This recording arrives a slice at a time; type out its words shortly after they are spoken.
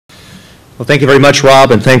Well, thank you very much, Rob,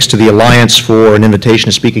 and thanks to the Alliance for an invitation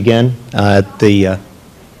to speak again at the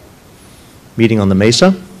meeting on the Mesa.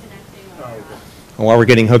 And while we're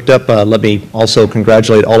getting hooked up, let me also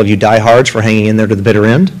congratulate all of you diehards for hanging in there to the bitter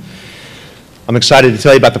end. I'm excited to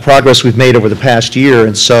tell you about the progress we've made over the past year,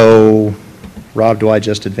 and so, Rob, do I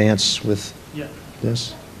just advance with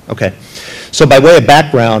this? Okay. So by way of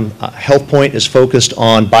background, Healthpoint is focused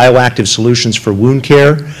on bioactive solutions for wound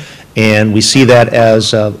care, and we see that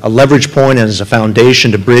as a leverage point and as a foundation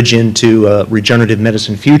to bridge into a regenerative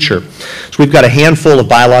medicine future. So we've got a handful of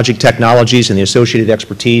biologic technologies and the associated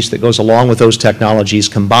expertise that goes along with those technologies,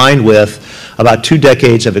 combined with about 2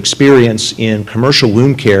 decades of experience in commercial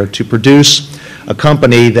wound care to produce a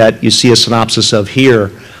company that you see a synopsis of here,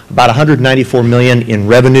 about $194 million in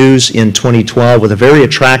revenues in 2012 with a very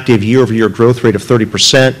attractive year-over-year growth rate of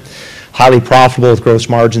 30%, highly profitable with gross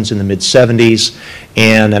margins in the mid-70s,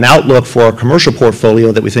 and an outlook for our commercial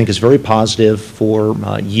portfolio that we think is very positive for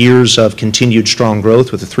years of continued strong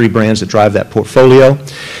growth with the 3 brands that drive that portfolio.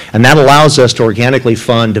 And that allows us to organically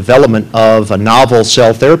fund development of a novel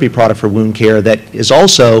cell therapy product for wound care that is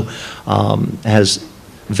also has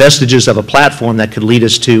vestiges of a platform that could lead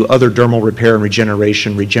us to other dermal repair and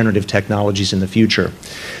regenerative technologies in the future.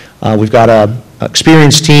 We've got an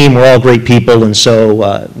experienced team. We're all great people, and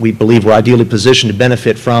so we believe we're ideally positioned to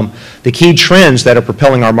benefit from the key trends that are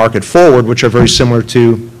propelling our market forward, which are very similar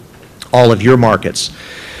to all of your markets.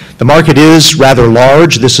 The market is rather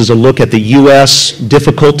large. This is a look at the U.S.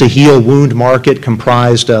 difficult-to-heal wound market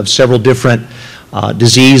comprised of several different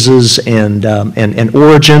diseases and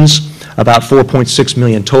origins, about 4.6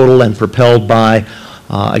 million total, and propelled by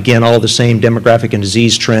again, all the same demographic and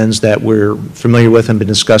disease trends that we're familiar with and been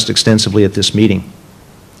discussed extensively at this meeting.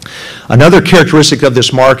 Another characteristic of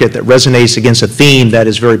this market that resonates against a theme that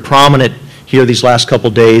is very prominent here these last couple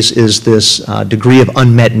days is this degree of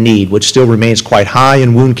unmet need, which still remains quite high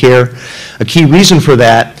in wound care. A key reason for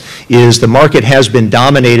that is the market has been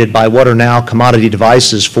dominated by what are now commodity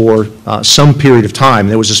devices for some period of time.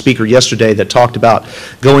 There was a speaker yesterday that talked about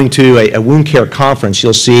going to a wound care conference.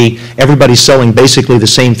 You'll see everybody selling basically the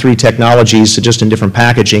same 3 technologies, just in different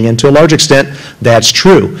packaging, and to a large extent, that's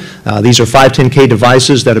true. These are 510K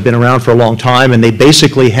devices that have been around for a long time, and they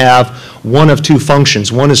basically have one of 2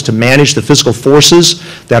 functions. One is to manage the physical forces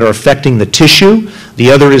that are affecting the tissue.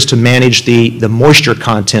 The other is to manage the moisture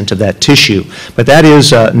content of that tissue. But that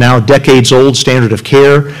is now decades-old standard of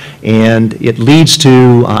care, and it leads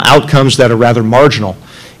to outcomes that are rather marginal.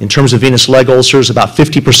 In terms of venous leg ulcers, about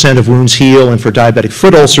 50% of wounds heal, and for diabetic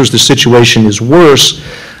foot ulcers, the situation is worse.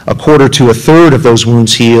 1/4 to 1/3 of those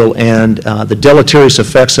wounds heal, and the deleterious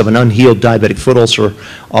effects of an unhealed diabetic foot ulcer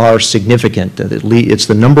are significant. It's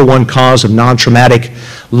the #1 cause of non-traumatic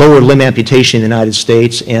lower limb amputation in the United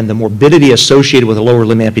States, and the morbidity associated with a lower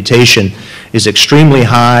limb amputation is extremely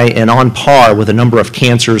high and on par with a number of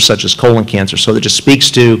cancers such as colon cancer. So that just speaks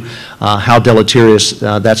to how deleterious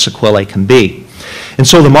that sequelae can be. And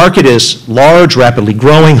so the market is large, rapidly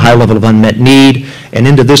growing, high level of unmet need, and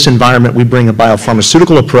into this environment we bring a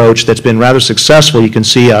biopharmaceutical approach that's been rather successful. You can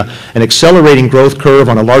see an accelerating growth curve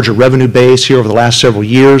on a larger revenue base here over the last several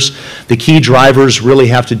years. The key drivers really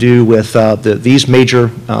have to do with these major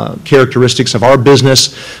characteristics of our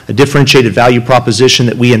business, a differentiated value proposition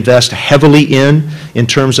that we invest heavily in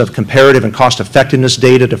terms of comparative and cost effectiveness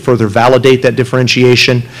data to further validate that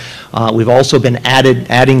differentiation. We've also been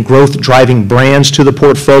adding growth-driving brands to the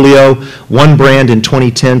portfolio. 1 brand in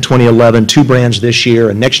 2010, 2011, 2 brands this year,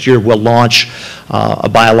 and next year we'll launch a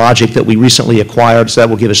biologic that we recently acquired, so that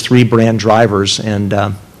will give us 3 brand drivers. And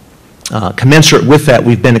commensurate with that,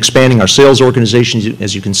 we've been expanding our sales organization,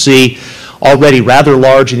 as you can see, already rather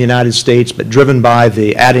large in the United States, but driven by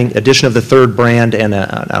the addition of the 3rd brand and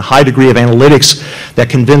a high degree of analytics that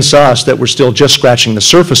convince us that we're still just scratching the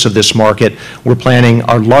surface of this market. We're planning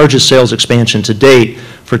our largest sales expansion to date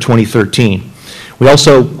for 2013. We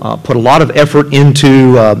also put a lot of effort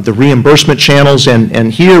into the reimbursement channels,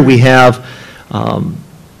 and here we have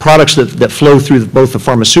products that flow through both the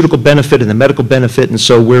pharmaceutical benefit and the medical benefit, and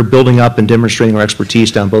so we're building up and demonstrating our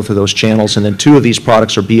expertise down both of those channels, and then 2 of these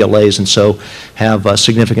products are BLAs and so have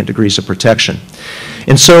significant degrees of protection.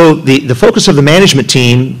 And so the focus of the management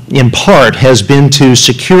team, in part, has been to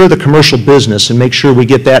secure the commercial business and make sure we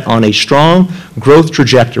get that on a strong growth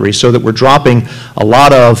trajectory so that we're dropping a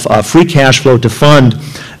lot of free cash flow to fund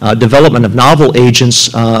development of novel agents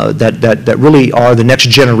that really are the next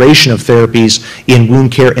generation of therapies in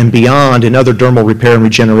wound care and beyond in other dermal repair and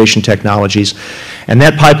regeneration technologies. And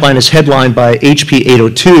that pipeline is headlined by HP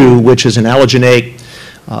 802, which is an allogeneic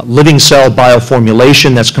living cell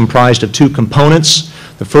bioformulation that's comprised of 2 components.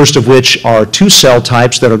 the first of which are 2 cell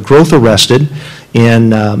types that are growth arrested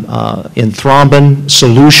in thrombin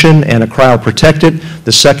solution and a cryoprotected.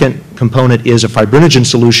 The second component is a fibrinogen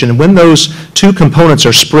solution. And when those 2 components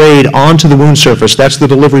are sprayed onto the wound surface, that's the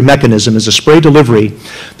delivery mechanism, is a spray delivery,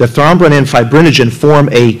 the thrombin and fibrinogen form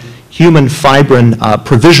a human fibrin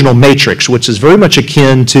provisional matrix, which is very much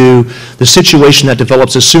akin to the situation that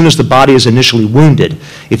develops as soon as the body is initially wounded.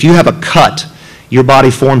 If you have a cut, your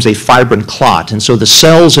body forms a fibrin clot. And so the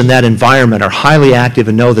cells in that environment are highly active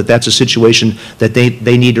and know that that's a situation that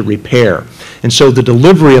they need to repair. And so the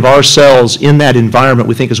delivery of our cells in that environment,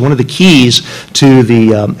 we think, is one of the keys to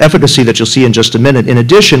the efficacy that you'll see in just a minute. In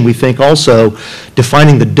addition, we think also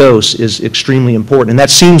defining the dose is extremely important. And that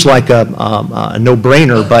seems like a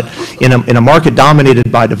no-brainer, but in a market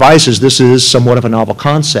dominated by devices, this is somewhat of a novel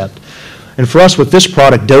concept. And for us, with this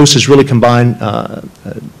product, dose is really combined,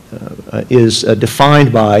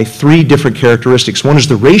 defined by 3 different characteristics. One is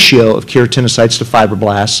the ratio of keratinocytes to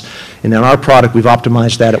fibroblasts, and in our product we've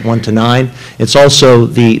optimized that at 1 to 9. It's also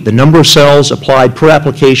the number of cells applied per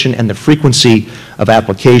application and the frequency of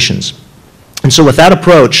applications. And so with that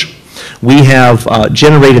approach, we have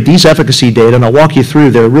generated these efficacy data, and I'll walk you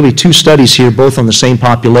through. There are really 2 studies here, both on the same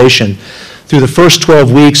population. Through the first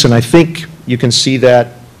 12 weeks, and I think you can see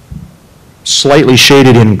that slightly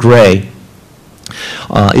shaded in gray,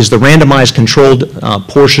 is the randomized controlled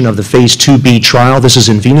portion of the phase 2B trial. This is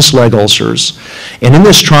in venous leg ulcers. And in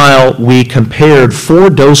this trial, we compared 4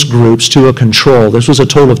 dose groups to a control. This was a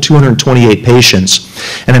total of 228 patients.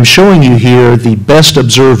 And I'm showing you here the best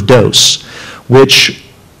observed dose, which,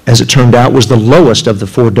 as it turned out, was the lowest of the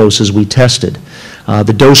 4 doses we tested.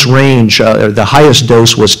 The dose range, the highest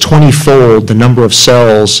dose was 20-fold the number of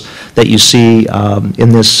cells that you see in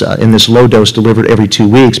this low dose delivered every 2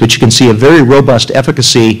 weeks. But you can see a very robust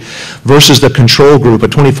efficacy versus the control group, a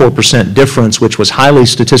 24% difference, which was highly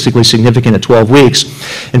statistically significant at 12 weeks.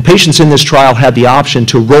 And patients in this trial had the option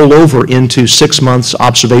to roll over into 6 months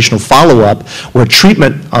observational follow-up, where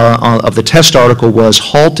treatment of the test article was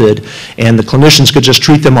halted, and the clinicians could just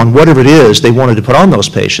treat them on whatever it is they wanted to put on those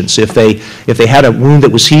patients. If they had a wound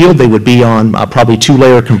that was healed, they would be on probably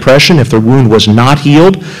 2-layer compression. If their wound was not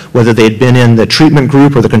healed, whether they had been in the treatment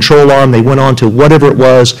group or the control arm, they went on to whatever it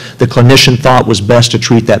was the clinician thought was best to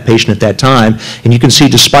treat that patient at that time. And you can see,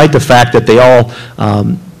 despite the fact that they all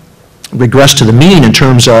regressed to the mean in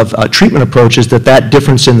terms of treatment approaches, that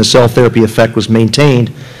difference in the cell therapy effect was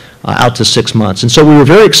maintained out to 6 months. And so we were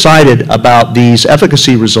very excited about these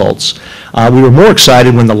efficacy results. We were more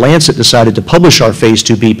excited when the Lancet decided to publish our phase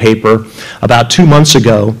 2B paper about 2 months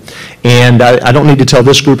ago. And I don't need to tell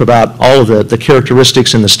this group about all of the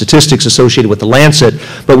characteristics and the statistics associated with the Lancet,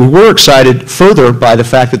 but we were excited further by the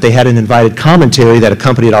fact that they had an invited commentary that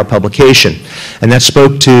accompanied our publication. And that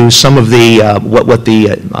spoke to some of the, what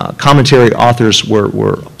the commentary authors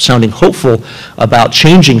were sounding hopeful about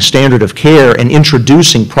changing standard of care and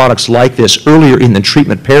introducing products like this earlier in the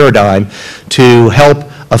treatment paradigm to help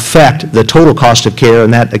affect the total cost of care.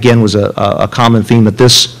 And that, again, was a common theme at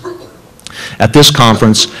this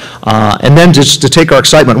conference. And then just to take our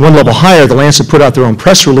excitement one level higher, the Lancet put out their own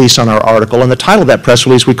press release on our article, and the title of that press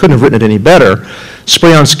release, we couldn't have written it any better: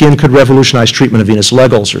 Spray on Skin Could Revolutionize Treatment of Venous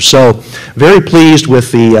Leg Ulcers. So very pleased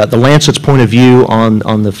with the Lancet's point of view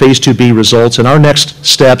on the phase 2B results, and our next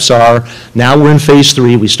steps are, now we're in phase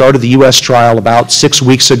 3. We started the US trial about 6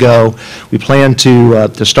 weeks ago. We plan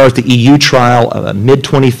to start the EU trial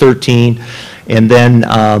mid-2013. And then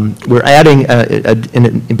we're adding,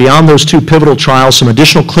 beyond those 2 pivotal trials, some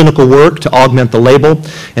additional clinical work to augment the label,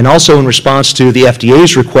 and also in response to the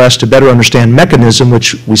FDA's request to better understand mechanism,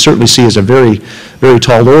 which we certainly see as a very, very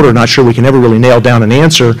tall order. Not sure we can ever really nail down an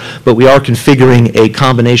answer, but we are configuring a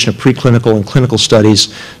combination of preclinical and clinical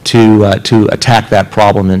studies to attack that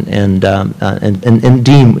problem and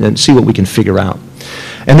see what we can figure out.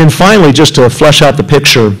 And then finally, just to flesh out the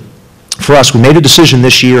picture, for us, we made a decision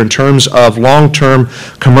this year in terms of long-term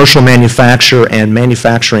commercial manufacture and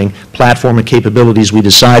manufacturing platform and capabilities. We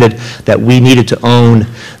decided that we needed to own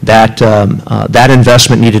that, that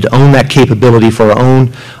investment, needed to own that capability for our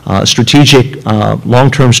own strategic,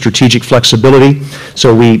 long-term strategic flexibility.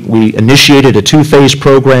 So we initiated a 2-phase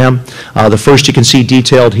program. The first you can see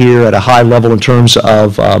detailed here at a high level in terms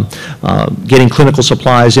of getting clinical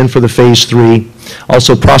supplies in for the phase 3.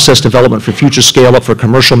 Also process development for future scale-up for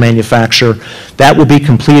commercial manufacture. That will be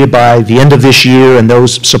completed by the end of this year, and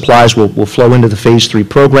those supplies will flow into the phase 3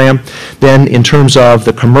 program. Then in terms of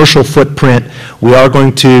the commercial footprint, we are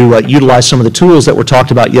going to utilize some of the tools that were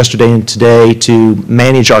talked about yesterday and today to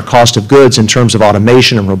manage our cost of goods in terms of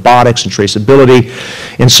automation and robotics and traceability.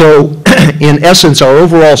 And so in essence, our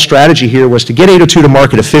overall strategy here was to get 802 to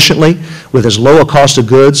market efficiently with as low a cost of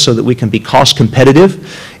goods so that we can be cost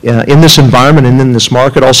competitive in this environment and in this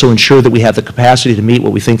market, also ensure that we have the capacity to meet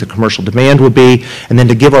what we think the commercial demand will be, and then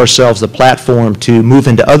to give ourselves the platform to move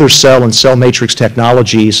into other cell and cell matrix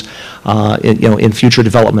technologies in future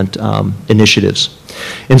development initiatives.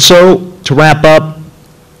 And so to wrap up,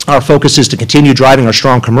 our focus is to continue driving our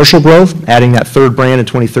strong commercial growth, adding that third brand in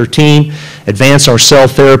 2013, advance our cell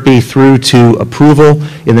therapy through to approval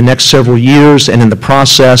in the next several years, and in the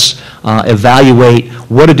process, evaluate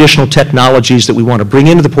what additional technologies that we want to bring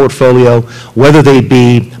into the portfolio, whether they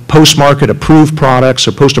be post-market approved products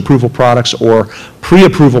or post-approval products or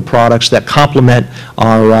pre-approval products that complement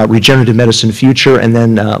our regenerative medicine future, and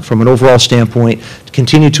then from an overall standpoint,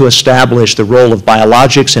 continue to establish the role of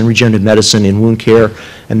biologics and regenerative medicine in wound care,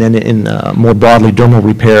 and then in more broadly dermal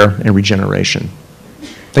repair and regeneration.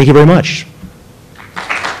 Thank you very much.